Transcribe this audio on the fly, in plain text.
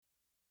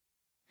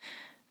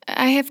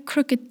I have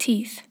crooked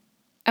teeth.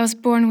 I was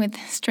born with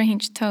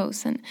strange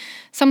toes, and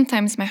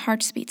sometimes my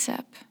heart speeds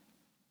up.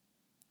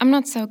 I'm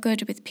not so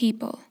good with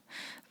people,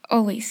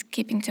 always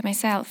keeping to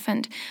myself,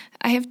 and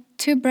I have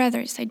 2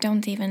 brothers I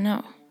don't even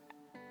know.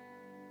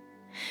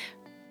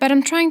 But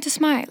I'm trying to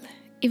smile,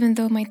 even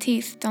though my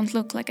teeth don't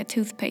look like a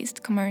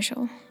toothpaste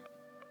commercial.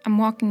 I'm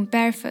walking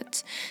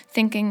barefoot,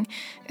 thinking,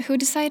 who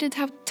decided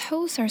how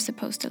toes are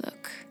supposed to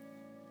look?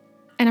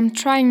 And I'm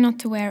trying not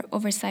to wear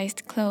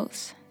oversized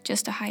clothes,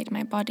 just to hide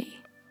my body.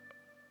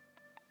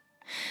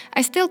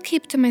 I still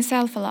keep to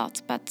myself a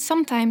lot, but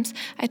sometimes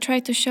I try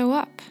to show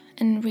up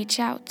and reach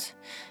out,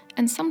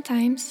 and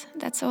sometimes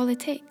that's all it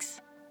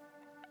takes.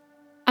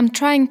 I'm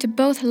trying to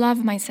both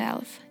love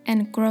myself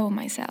and grow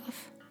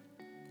myself.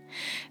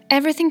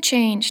 Everything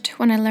changed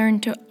when I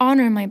learned to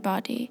honor my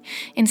body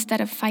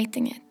instead of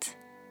fighting it.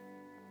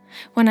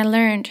 When I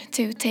learned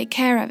to take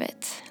care of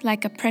it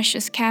like a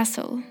precious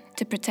castle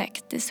to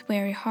protect this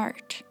weary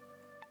heart.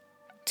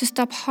 To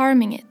stop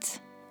harming it,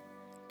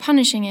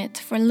 punishing it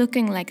for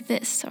looking like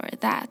this or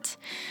that,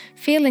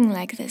 feeling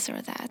like this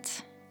or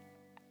that.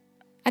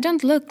 I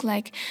don't look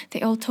like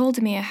they all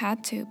told me I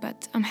had to,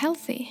 but I'm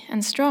healthy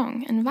and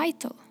strong and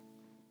vital.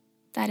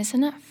 That is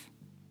enough.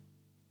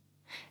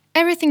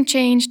 Everything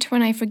changed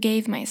when I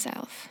forgave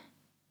myself.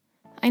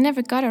 I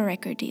never got a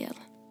record deal.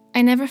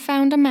 I never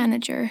found a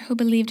manager who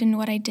believed in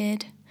what I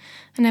did.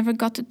 I never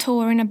got to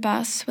tour in a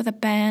bus with a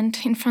band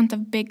in front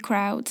of big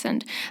crowds,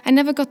 and I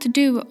never got to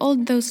do all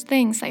those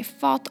things I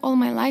fought all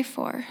my life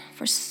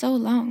for so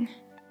long.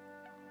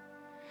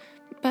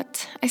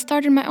 But I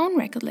started my own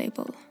record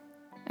label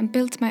and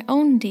built my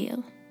own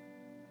deal.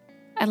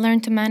 I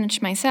learned to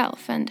manage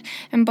myself and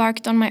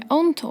embarked on my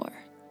own tour,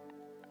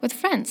 with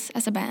friends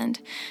as a band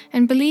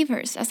and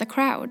believers as a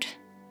crowd.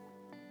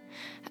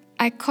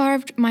 I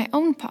carved my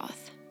own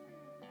path.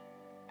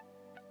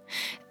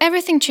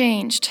 Everything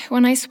changed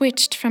when I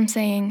switched from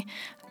saying,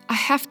 I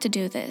have to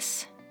do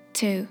this,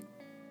 to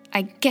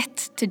I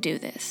get to do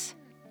this.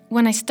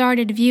 When I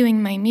started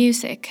viewing my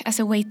music as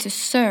a way to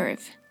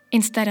serve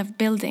instead of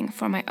building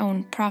for my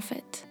own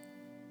profit.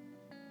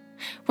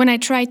 When I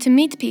tried to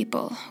meet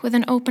people with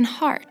an open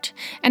heart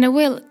and a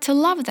will to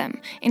love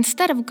them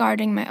instead of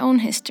guarding my own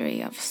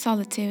history of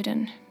solitude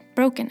and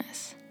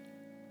brokenness.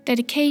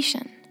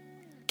 Dedication,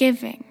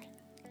 giving,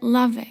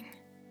 loving.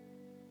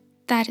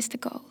 That is the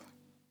goal.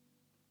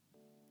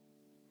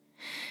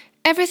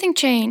 Everything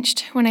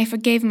changed when I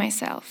forgave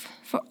myself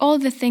for all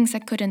the things I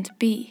couldn't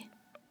be.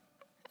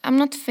 I'm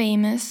not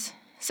famous,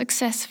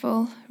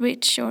 successful,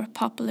 rich, or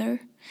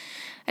popular.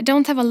 I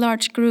don't have a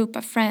large group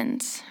of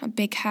friends, a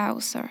big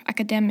house, or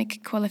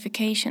academic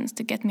qualifications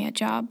to get me a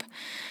job.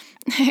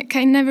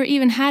 I never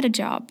even had a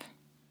job.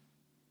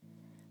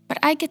 But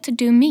I get to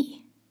do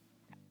me,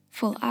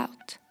 full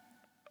out,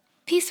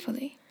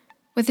 peacefully,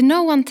 with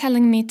no one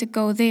telling me to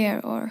go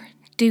there or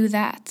do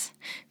that,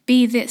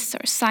 be this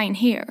or sign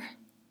here.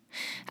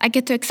 I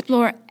get to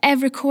explore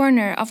every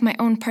corner of my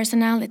own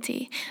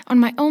personality on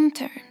my own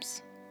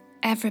terms,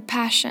 every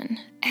passion,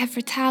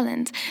 every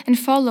talent, and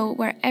follow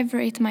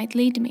wherever it might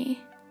lead me.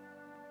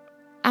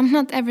 I'm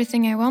not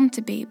everything I want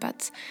to be,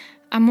 but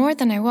I'm more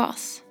than I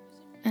was,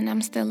 and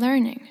I'm still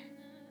learning.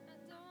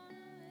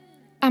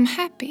 I'm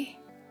happy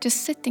just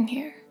sitting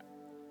here,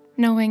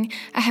 knowing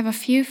I have a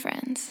few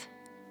friends,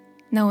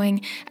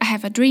 knowing I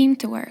have a dream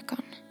to work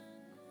on,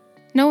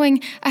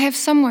 knowing I have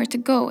somewhere to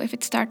go if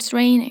it starts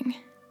raining,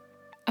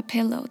 a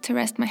pillow to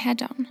rest my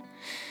head on,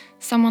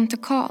 someone to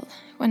call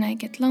when I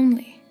get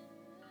lonely,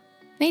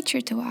 nature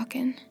to walk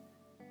in,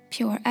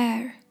 pure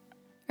air,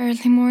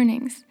 early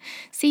mornings,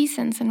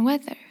 seasons and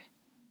weather.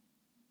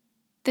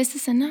 This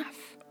is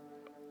enough.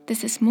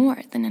 This is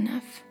more than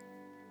enough.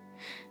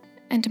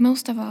 And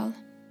most of all,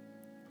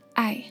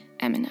 I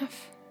am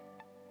enough.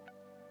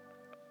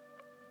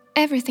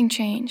 Everything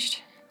changed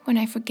when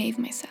I forgave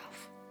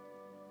myself.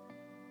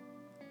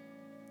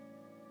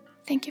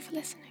 Thank you for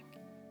listening.